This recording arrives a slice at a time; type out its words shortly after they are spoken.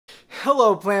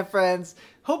Hello plant friends,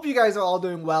 hope you guys are all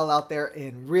doing well out there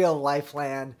in real life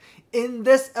land. In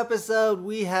this episode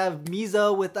we have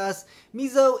Mizo with us.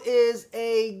 Mizo is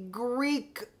a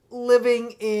Greek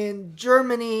living in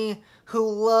Germany who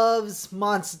loves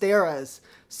Monsteras.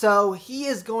 So he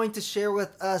is going to share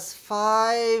with us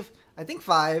five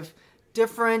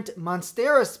different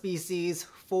Monstera species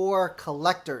for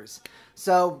collectors.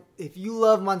 So if you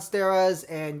love Monsteras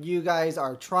and you guys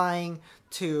are trying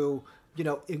to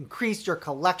increase your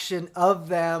collection of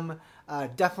them,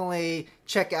 definitely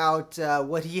check out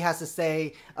what he has to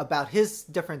say about his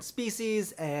different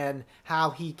species and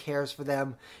how he cares for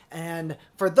them. And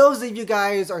for those of you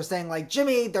guys are saying like,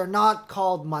 Jimmy, they're not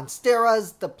called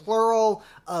Monsteras, the plural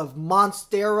of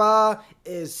Monstera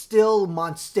is still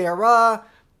Monstera.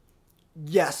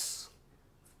 Yes,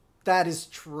 that is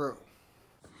true.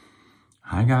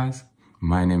 Hi guys,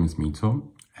 my name is Mito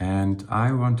and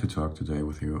I want to talk today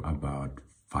with you about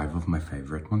 5 of my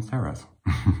favorite Monsteras.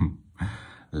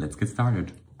 Let's get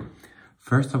started.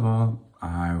 First of all,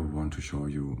 I want to show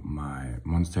you my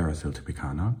Monstera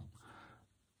siltepecana.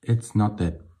 It's not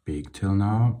that big till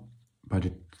now, but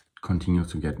it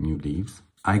continues to get new leaves.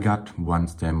 I got one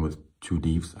stem with 2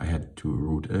 leaves, I had to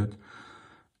root it.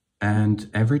 And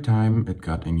every time it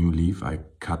got a new leaf, I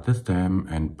cut the stem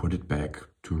and put it back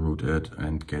to root it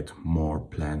and get more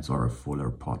plants or a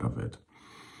fuller pot of it.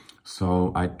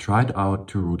 So I tried out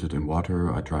to root it in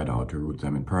water, I tried out to root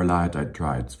them in perlite, I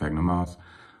tried sphagnum moss,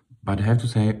 but I have to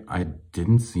say I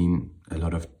didn't see a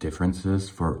lot of differences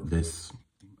for this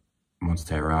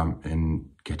Monstera in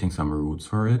getting some roots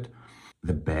for it.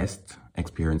 The best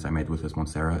experience I made with this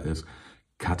Monstera is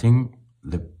cutting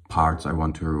the parts I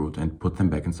want to root and put them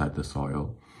back inside the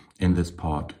soil in this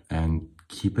pot and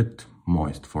keep it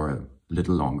moist for a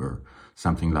little longer,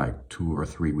 something like 2 or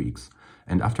 3 weeks.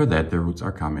 And after that, the roots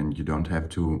are coming. You don't have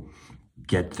to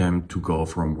get them to go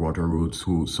from water roots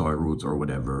to soil roots or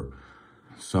whatever.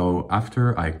 So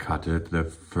after I cut it, the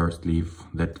first leaf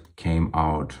that came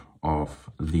out of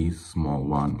this small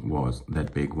one was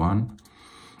that big one.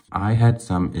 I had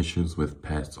some issues with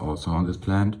pests also on this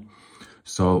plant.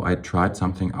 So I tried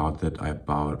something out that I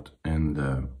bought in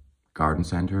the garden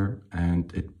center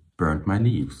and it burned my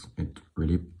leaves. It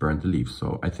really burned the leaves.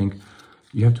 So I think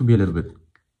you have to be a little bit,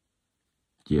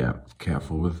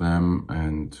 careful with them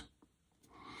and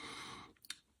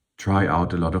try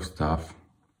out a lot of stuff.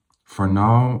 For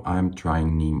now, I'm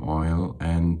trying neem oil,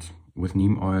 and with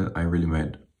neem oil, I really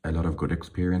made a lot of good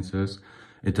experiences.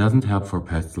 It doesn't help for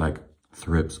pests like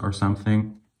thrips or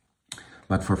something,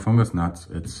 but for fungus gnats,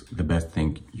 it's the best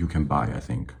thing you can buy, I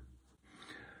think.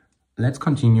 Let's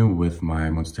continue with my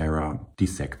Monstera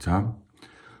dissecta,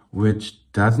 which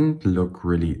doesn't look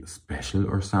really special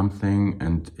or something,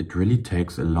 and it really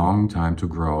takes a long time to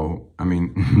grow. I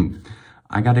mean,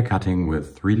 I got a cutting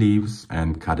with 3 leaves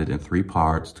and cut it in 3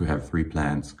 parts to have 3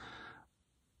 plants.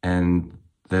 And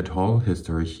that whole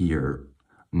history here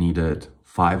needed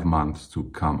 5 months to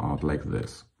come out like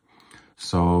this.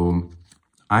 So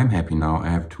I'm happy now. I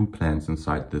have 2 plants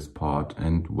inside this pot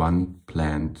and 1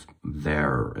 plant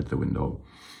there at the window.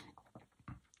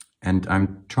 And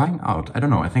I'm trying out, I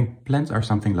don't know, I think plants are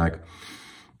something like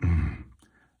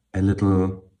a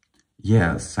little,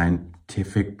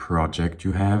 scientific project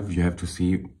you have. You have to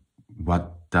see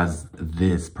what does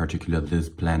this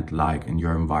plant like in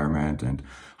your environment and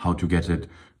how to get it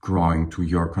growing to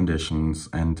your conditions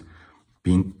and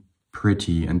being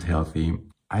pretty and healthy.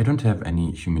 I don't have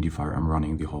any humidifier I'm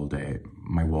running the whole day.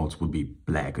 My walls will be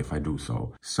black if I do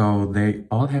so. So they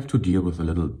all have to deal with a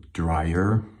little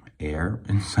drier air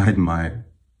inside my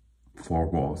 4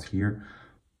 walls here.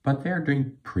 But they're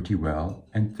doing pretty well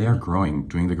and they're growing.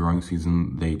 During the growing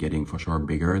season, they're getting for sure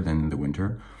bigger than in the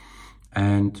winter.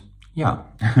 And yeah,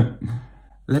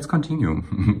 let's continue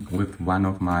with one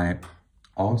of my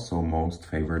also most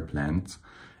favorite plants.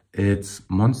 It's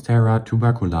Monstera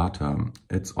tuberculata.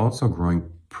 It's also growing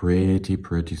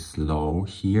pretty slow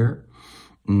here.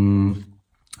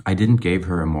 I didn't give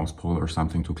her a moss pole or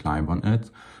something to climb on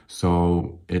it,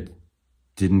 so it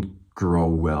didn't grow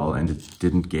well and it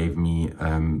didn't give me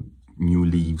new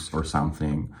leaves or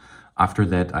something. After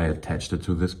that, I attached it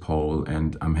to this pole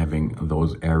and I'm having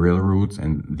those aerial roots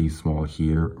and these small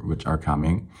here, which are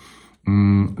coming.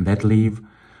 That leaf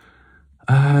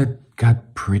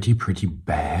got pretty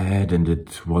bad and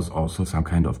it was also some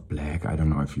kind of black. I don't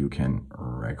know if you can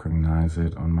recognize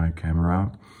it on my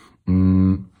camera.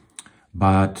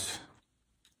 But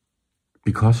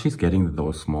because she's getting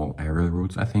those small aerial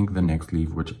roots, I think the next leaf,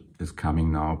 which is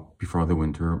coming now before the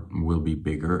winter, will be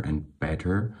bigger and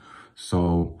better.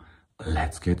 So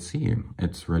let's get see.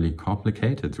 It's really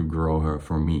complicated to grow her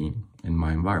for me in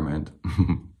my environment.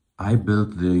 I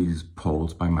built these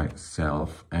poles by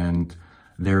myself, and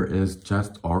there is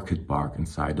just orchid bark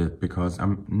inside it because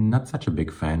I'm not such a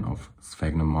big fan of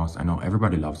sphagnum moss. I know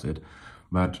everybody loves it,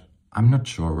 but I'm not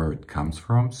sure where it comes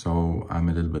from, so I'm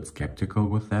a little bit skeptical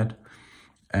with that.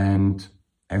 And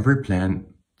every plant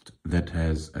that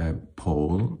has a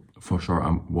pole, for sure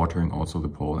I'm watering also the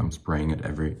pole. I'm spraying it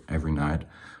every night,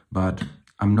 but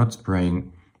I'm not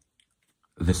spraying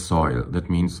the soil. That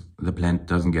means the plant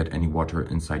doesn't get any water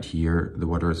inside here. The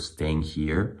water is staying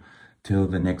here till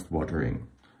the next watering.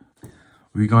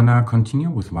 We're gonna continue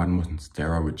with one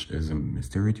Monstera, which is a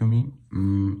mystery to me.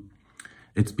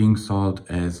 It's being sold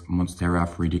as Monstera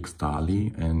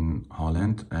Friedrichsdali in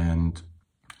Holland, and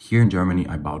here in Germany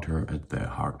I bought her at the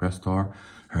hardware store.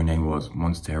 Her name was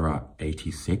Monstera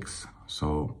 86,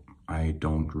 so I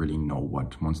don't really know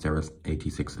what Monstera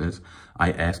 86 is.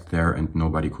 I asked there and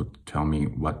nobody could tell me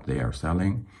what they are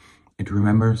selling. It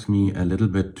remembers me a little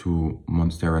bit to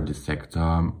Monstera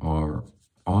dissecta, or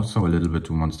also a little bit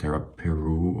to Monstera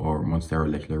Peru or Monstera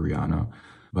lechleriana.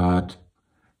 But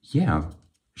yeah,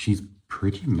 she's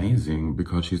pretty amazing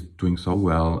because she's doing so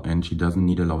well and she doesn't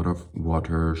need a lot of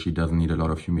water. She doesn't need a lot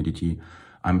of humidity.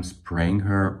 I'm spraying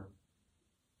her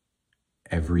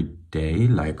every day,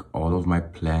 like all of my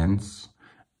plants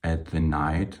at the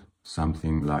night,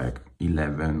 something like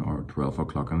 11 or 12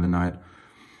 o'clock in the night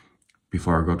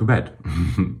before I go to bed.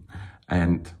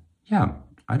 And yeah,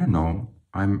 I don't know.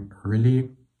 I'm really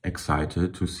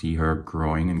excited to see her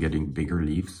growing and getting bigger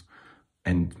leaves.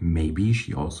 And maybe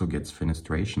she also gets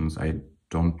fenestrations. I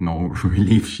don't know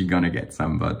really if she's gonna get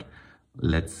some, but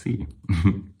let's see.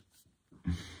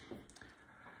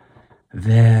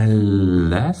 The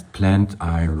last plant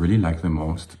I really like the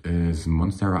most is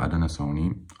Monstera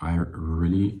adansonii. I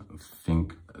really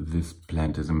think this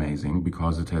plant is amazing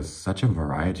because it has such a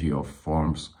variety of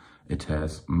forms. It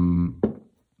has,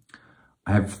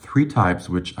 I have 3 types,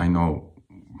 which I know,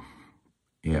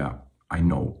 yeah, I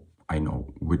know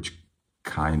which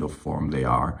kind of form they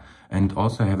are. And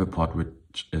also I have a pot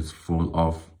which is full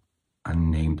of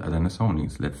unnamed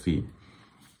adansonies. Let's see.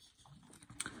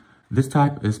 This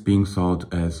type is being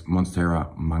sold as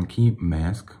Monstera monkey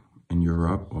mask in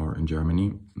Europe or in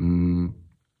Germany.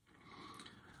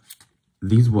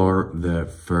 These were the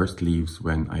first leaves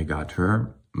when I got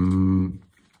her.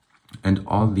 And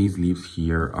all these leaves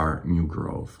here are new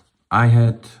growth. I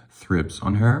had thrips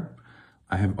on her.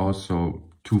 I have also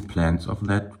 2 plants of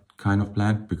that kind of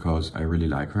plant because I really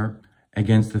like her.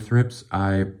 Against the thrips,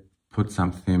 I put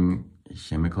something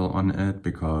chemical on it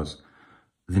because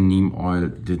the neem oil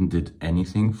didn't did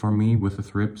anything for me with the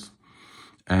thrips.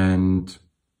 And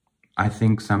I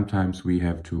think sometimes we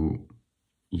have to,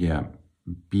 yeah,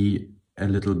 be a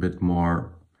little bit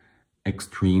more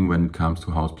extreme when it comes to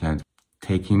houseplants.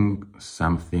 Taking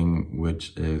something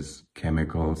which is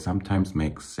chemical sometimes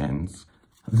makes sense.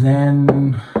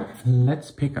 Then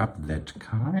let's pick up that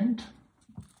kind.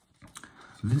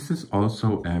 This is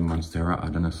also a Monstera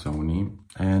adansonii,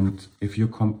 and if you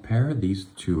compare these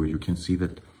two, you can see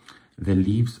that the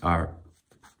leaves are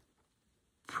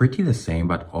pretty the same,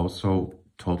 but also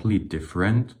totally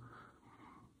different.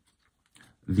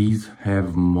 These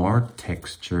have more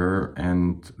texture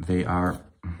and they are,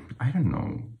 I don't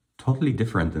know, totally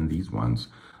different than these ones.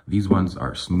 These ones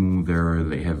are smoother,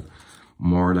 they have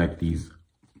more like these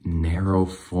narrow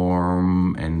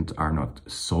form and are not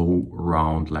so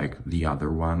round like the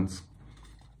other ones.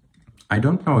 I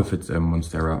don't know if it's a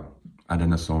Monstera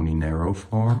adansonii narrow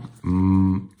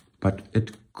form, but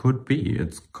it could be.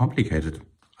 It's complicated.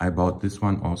 I bought this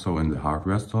one also in the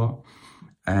hardware store,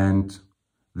 and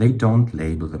they don't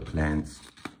label the plants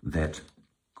that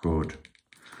good.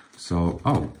 So,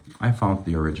 oh, I found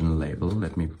the original label.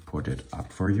 Let me put it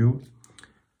up for you.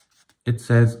 It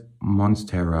says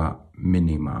Monstera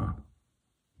minima,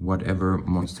 whatever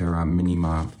Monstera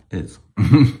minima is.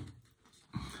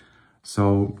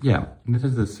 So yeah, this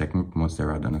is the second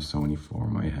Monstera adansonii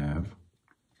form I have.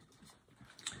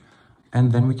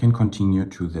 And then we can continue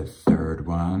to the third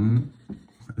one.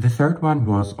 The third one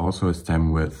was also a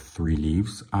stem with 3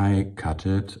 leaves. I cut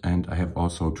it, and I have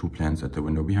also 2 plants at the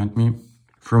window behind me.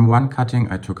 From one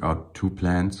cutting I took out 2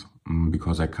 plants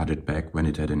because I cut it back when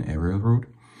it had an aerial root.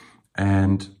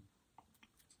 And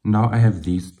now I have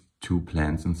these 2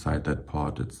 plants inside that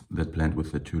pot. It's that plant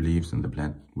with the 2 leaves and the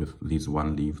plant with this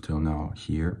 1 leaf till now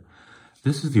here.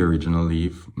 This is the original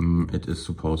leaf. It is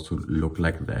supposed to look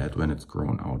like that when it's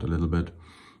grown out a little bit.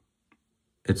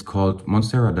 It's called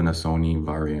Monstera adansonii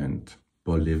variant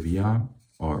Bolivia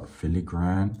or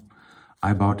filigrane.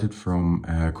 I bought it from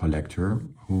a collector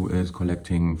who is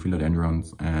collecting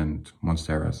philodendrons and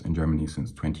monsteras in Germany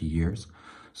since 20 years.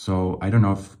 So I don't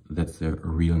know if that's the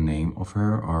real name of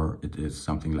her or it is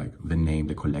something like the name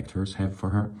the collectors have for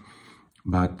her.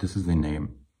 But this is the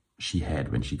name she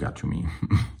had when she got to me.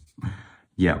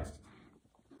 Yeah.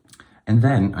 And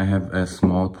then I have a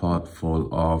small pot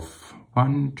full of 4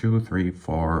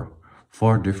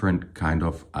 different kind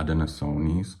of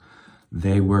adansoniis.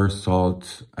 They were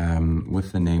sold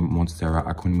with the name Monstera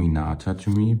acuminata to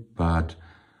me, but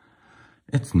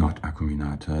it's not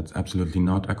acuminata. It's absolutely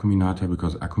not acuminata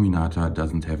because acuminata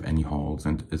doesn't have any holes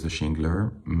and is a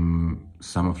shingler.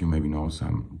 Some of you maybe know,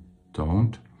 some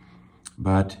don't.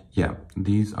 But yeah,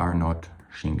 these are not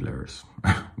shinglers.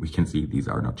 We can see these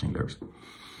are not shinglers.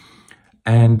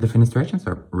 And the fenestrations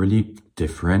are really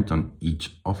different on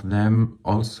each of them.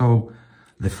 Also,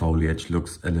 the foliage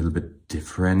looks a little bit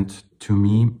different to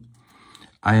me.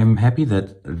 I am happy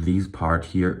that these part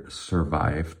here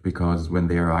survived because when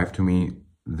they arrived to me,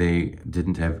 they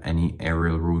didn't have any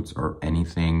aerial roots or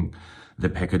anything. The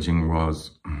packaging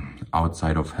was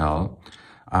outside of hell.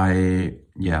 I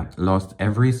lost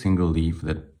every single leaf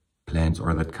that plants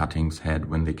or that cuttings had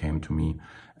when they came to me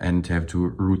and have to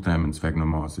root them in sphagnum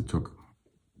moss. It took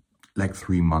like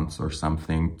 3 months or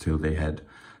something till they had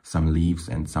some leaves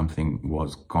and something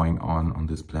was going on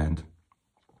this plant.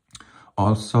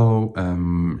 Also,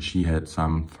 she had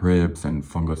some thrips and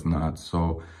fungus gnats,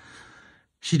 so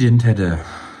she didn't had a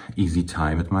easy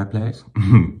time at my place.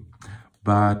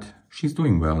 But she's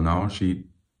doing well now. She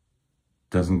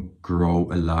doesn't grow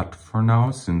a lot for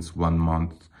now. Since 1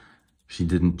 month, she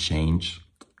didn't change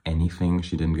anything.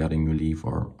 She didn't get a new leaf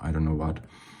or I don't know what.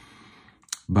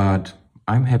 But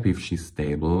I'm happy if she's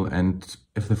stable and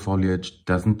if the foliage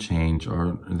doesn't change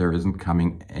or there isn't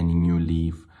coming any new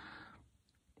leaf.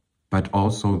 But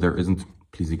also there isn't,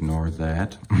 please ignore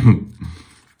that.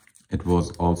 It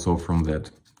was also from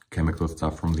that chemical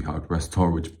stuff from the hardware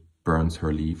store which burns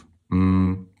her leaf.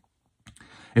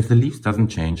 If the leaves doesn't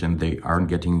change and they aren't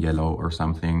getting yellow or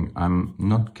something, I'm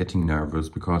not getting nervous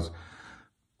because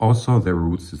also the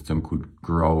root system could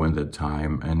grow in that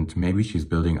time and maybe she's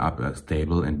building up a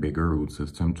stable and bigger root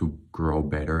system to grow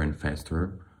better and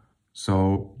faster.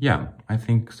 So yeah, I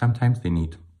think sometimes they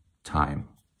need time,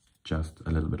 just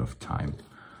a little bit of time.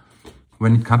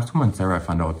 When it comes to Monstera, I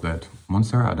found out that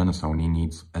Monstera adansonii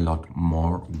needs a lot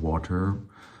more water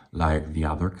like the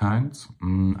other kinds.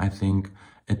 I think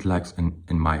it likes, in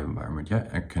my environment, yeah,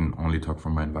 I can only talk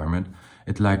from my environment,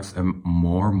 it likes a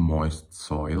more moist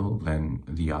soil than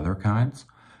the other kinds.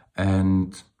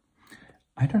 And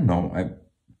I don't know,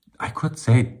 I could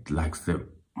say it likes the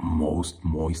most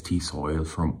moisty soil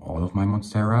from all of my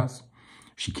Monsteras.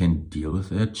 She can deal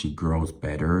with it, she grows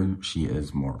better, she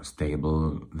is more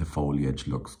stable, the foliage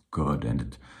looks good and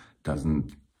it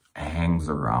doesn't hangs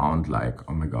around like,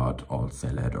 oh my god, all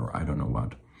salad or I don't know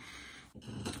what.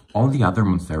 All the other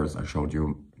Monsteras I showed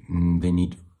you, they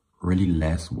need really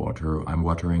less water. I'm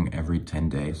watering every 10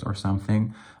 days or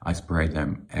something. I spray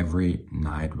them every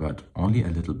night, but only a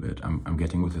little bit. I'm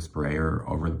getting with a sprayer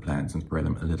over the plants and spray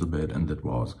them a little bit and that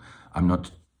was. I'm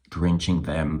not drenching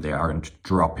them, they aren't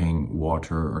dropping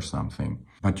water or something.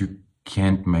 But you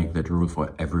can't make that rule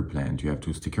for every plant. You have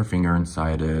to stick your finger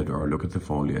inside it or look at the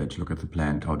foliage, look at the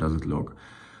plant, how does it look?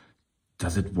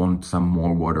 Does it want some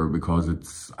more water because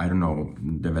it's, I don't know,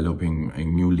 developing a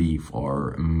new leaf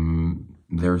or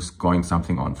there's going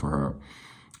something on for her?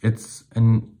 It's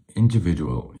an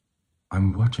individual.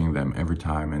 I'm watching them every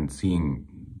time and seeing,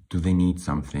 do they need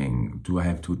something? Do I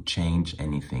have to change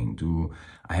anything? Do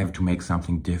I have to make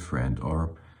something different?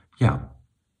 Or, yeah.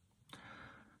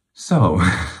 So,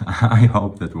 I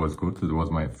hope that was good. That was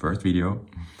my first video.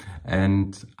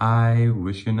 And I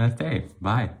wish you a nice day.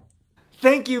 Bye.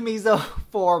 Thank you, Mizo,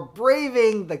 for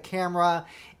braving the camera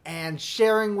and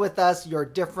sharing with us your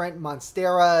different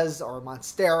Monsteras or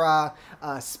Monstera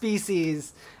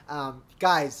species.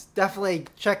 Guys, definitely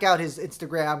check out his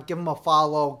Instagram, give him a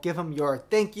follow, give him your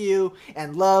thank you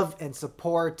and love and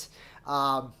support.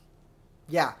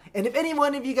 Yeah, and if any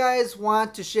one of you guys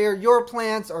want to share your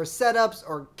plants or setups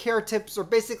or care tips or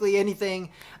basically anything,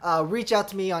 reach out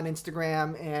to me on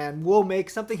Instagram and we'll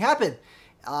make something happen.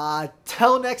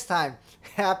 Till next time,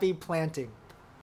 happy planting.